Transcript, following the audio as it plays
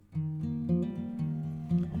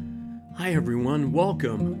Hi, everyone.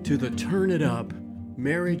 Welcome to the Turn It Up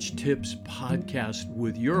Marriage Tips Podcast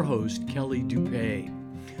with your host, Kelly Dupay.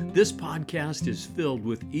 This podcast is filled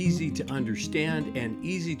with easy to understand and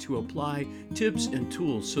easy to apply tips and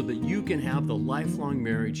tools so that you can have the lifelong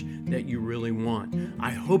marriage that you really want.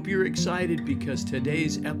 I hope you're excited because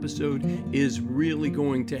today's episode is really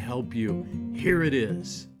going to help you. Here it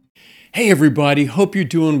is. Hey everybody, hope you're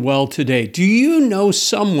doing well today. Do you know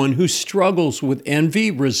someone who struggles with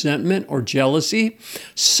envy, resentment, or jealousy?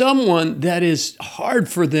 Someone that is hard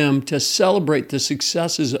for them to celebrate the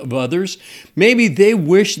successes of others. Maybe they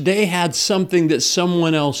wish they had something that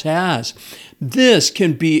someone else has. This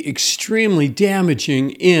can be extremely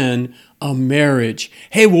damaging in a marriage.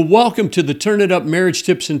 Hey, well, welcome to the Turn It Up Marriage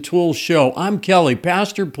Tips and Tools show. I'm Kelly,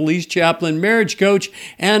 pastor, police chaplain, marriage coach,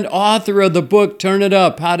 and author of the book, Turn It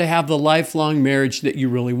Up, How to Have the Lifelong Marriage That You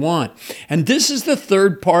Really Want. And this is the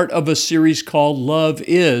third part of a series called Love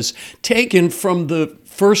Is, taken from the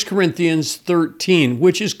 1 Corinthians 13,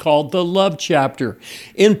 which is called the love chapter.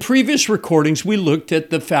 In previous recordings, we looked at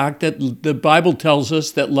the fact that the Bible tells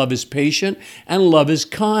us that love is patient and love is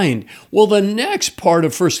kind. Well, the next part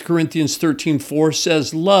of 1 Corinthians 13:4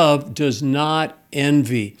 says love does not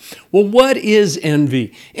envy. Well, what is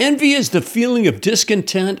envy? Envy is the feeling of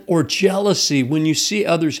discontent or jealousy when you see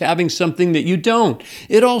others having something that you don't.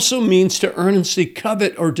 It also means to earnestly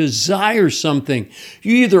covet or desire something.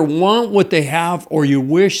 You either want what they have or you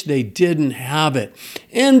wish they didn't have it.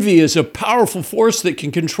 Envy is a powerful force that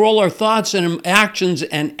can control our thoughts and actions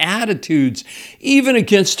and attitudes, even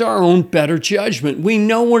against our own better judgment. We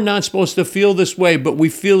know we're not supposed to feel this way, but we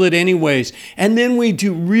feel it anyways. And then we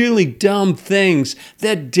do really dumb things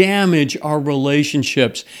that damage our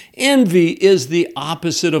relationships. Envy is the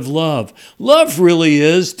opposite of love. Love really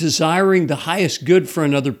is desiring the highest good for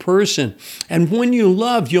another person. And when you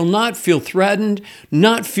love, you'll not feel threatened,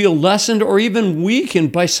 not feel lessened, or even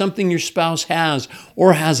weakened by something your spouse has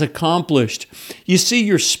or has accomplished. You see,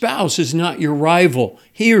 your spouse is not your rival.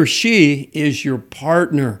 He or she is your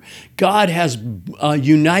partner. God has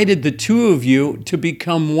united the two of you to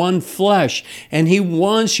become one flesh, and He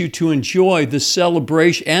wants you to enjoy the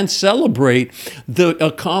celebration and celebrate the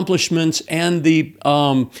accomplishments and the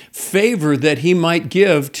favor that He might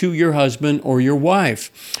give to your husband or your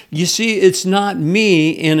wife. You see, it's not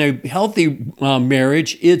me in a healthy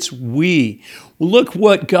marriage, it's we. Look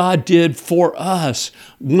what God did for us.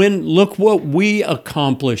 Look what we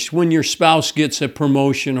accomplished when your spouse gets a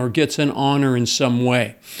promotion or gets an honor in some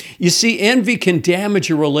way. You see, envy can damage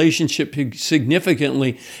a relationship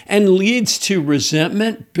significantly and leads to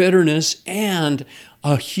resentment, bitterness, and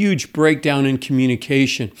a huge breakdown in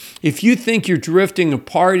communication. If you think you're drifting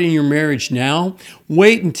apart in your marriage now,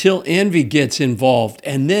 wait until envy gets involved,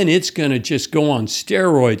 and then it's going to just go on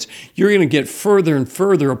steroids. You're going to get further and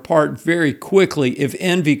further apart very quickly if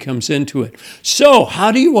envy comes into it. So,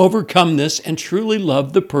 how do you overcome this and truly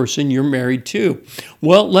love the person you're married to?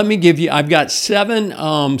 Well, let me give you, I've got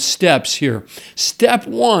 7 steps here. Step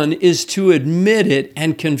 1 is to admit it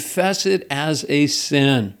and confess it as a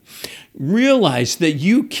sin. Realize that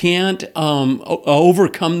you can't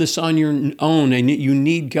overcome this on your own and you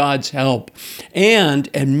need God's help. And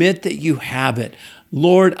admit that you have it.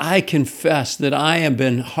 Lord, I confess that I have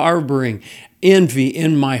been harboring envy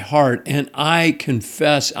in my heart, and I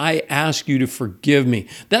confess, I ask you to forgive me.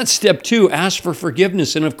 That's step 2, ask for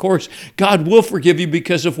forgiveness. And of course, God will forgive you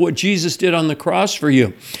because of what Jesus did on the cross for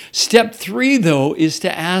you. Step 3, though, is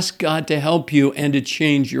to ask God to help you and to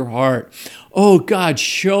change your heart. Oh God,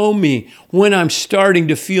 show me when I'm starting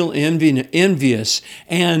to feel envious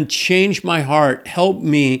and change my heart. Help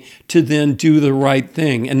me to then do the right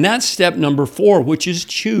thing. And that's step number 4, which is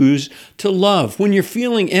choose to love. When you're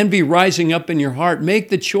feeling envy rising up in your heart, make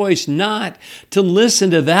the choice not to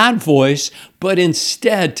listen to that voice, but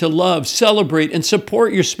instead to love, celebrate, and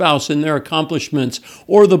support your spouse in their accomplishments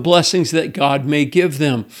or the blessings that God may give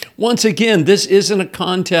them. Once again, this isn't a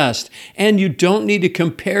contest, and you don't need to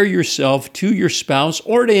compare yourself to your spouse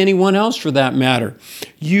or to anyone else for that matter.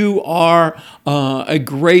 You are a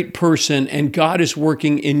great person, and God is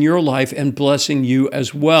working in your life and blessing you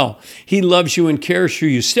as well. He loves you and cares for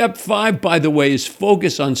you. Step 5, by the way, is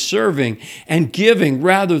focus on serving and giving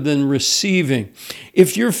rather than receiving.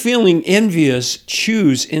 If you're feeling envious,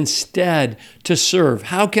 choose instead to serve.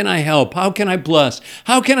 How can I help? How can I bless?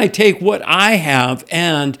 How can I take what I have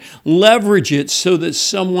and leverage it so that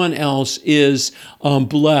someone else is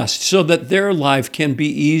blessed, so that their life can be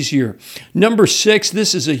easier? Number 6,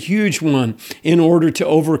 this is a huge one in order to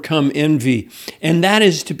overcome envy, and that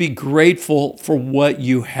is to be grateful for what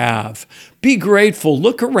you have. Be grateful.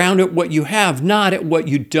 Look around at what you have, not at what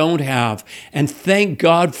you don't have. And thank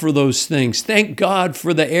God for those things. Thank God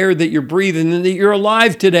for the air that you're breathing and that you're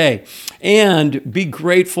alive today. And be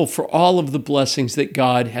grateful for all of the blessings that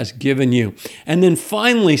God has given you. And then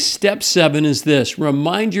finally, step 7 is this.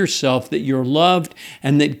 Remind yourself that you're loved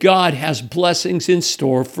and that God has blessings in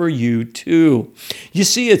store for you too. You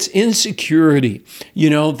see, it's insecurity,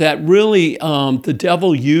 that really the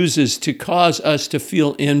devil uses to cause us to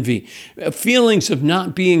feel envy, feelings of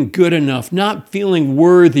not being good enough, not feeling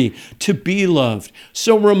worthy to be loved.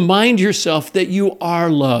 So remind yourself that you are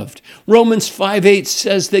loved. Romans 5:8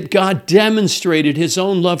 says that God demonstrated his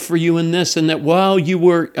own love for you in this, and that while you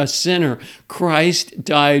were a sinner, Christ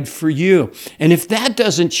died for you. And if that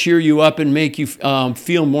doesn't cheer you up and make you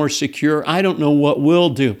feel more secure, I don't know what will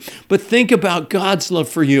do. But think about God's love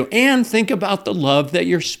for you, and think about the love that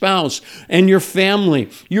your spouse and your family,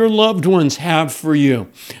 your loved ones have for you.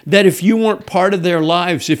 That if you weren't part of their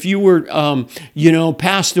lives, if you were,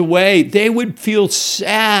 passed away, they would feel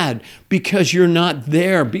sad because you're not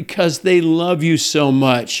there, because they love you so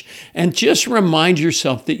much. And just remind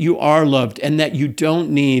yourself that you are loved and that you don't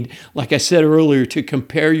need, like I said earlier, to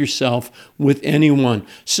compare yourself with anyone.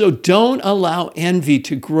 So don't allow envy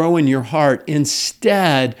to grow in your heart.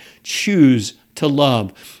 Instead, choose to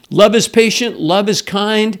love. Love is patient, love is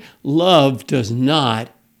kind, love does not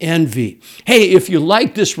envy. Hey, if you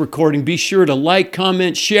like this recording, be sure to like,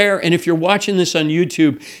 comment, share, and if you're watching this on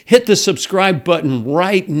YouTube, hit the subscribe button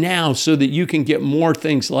right now so that you can get more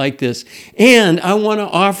things like this. And I want to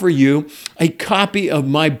offer you a copy of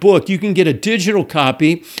my book. You can get a digital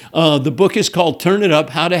copy. The book is called Turn It Up,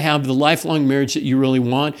 How to Have the Lifelong Marriage That You Really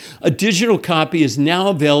Want. A digital copy is now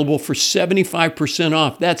available for 75%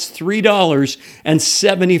 off. That's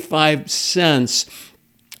 $3.75.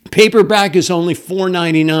 Paperback is only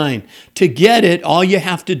 $4.99. To get it, all you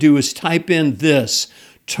have to do is type in this,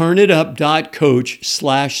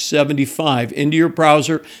 turnitup.coach/75 into your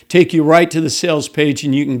browser, take you right to the sales page,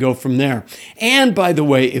 and you can go from there. And by the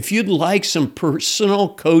way, if you'd like some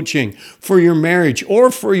personal coaching for your marriage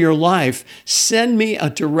or for your life, send me a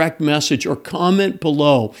direct message or comment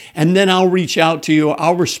below, and then I'll reach out to you.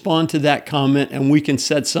 I'll respond to that comment, and we can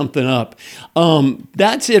set something up.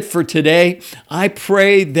 That's it for today. I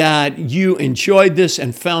pray that you enjoyed this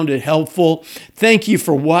and found it helpful. Thank you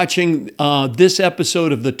for watching this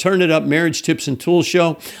episode of the Turn It Up Marriage Tips and Tools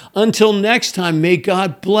Show. Until next time, may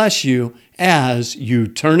God bless you as you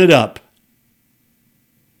turn it up.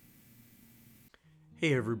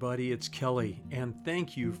 Hey everybody, it's Kelly, and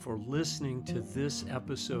thank you for listening to this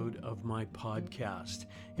episode of my podcast.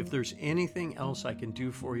 If there's anything else I can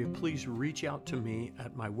do for you, please reach out to me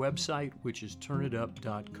at my website, which is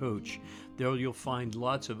turnitup.coach. There you'll find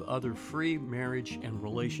lots of other free marriage and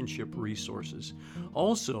relationship resources.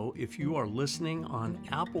 Also, if you are listening on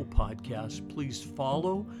Apple Podcasts, please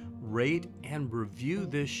follow, rate, and review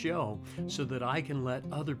this show so that I can let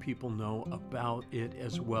other people know about it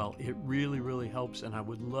as well. It really, really helps, and I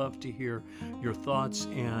would love to hear your thoughts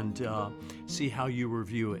and see how you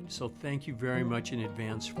review it. So thank you very much in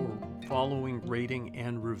advance for following, rating,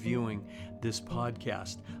 and reviewing this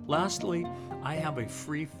podcast. Lastly, I have a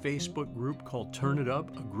free Facebook group called Turn It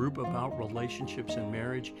Up, a group about relationships and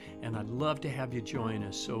marriage, and I'd love to have you join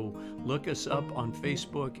us. So look us up on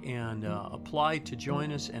Facebook and apply to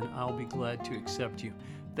join us, and I'll be glad to accept you.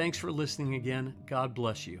 Thanks for listening again. God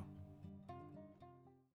bless you.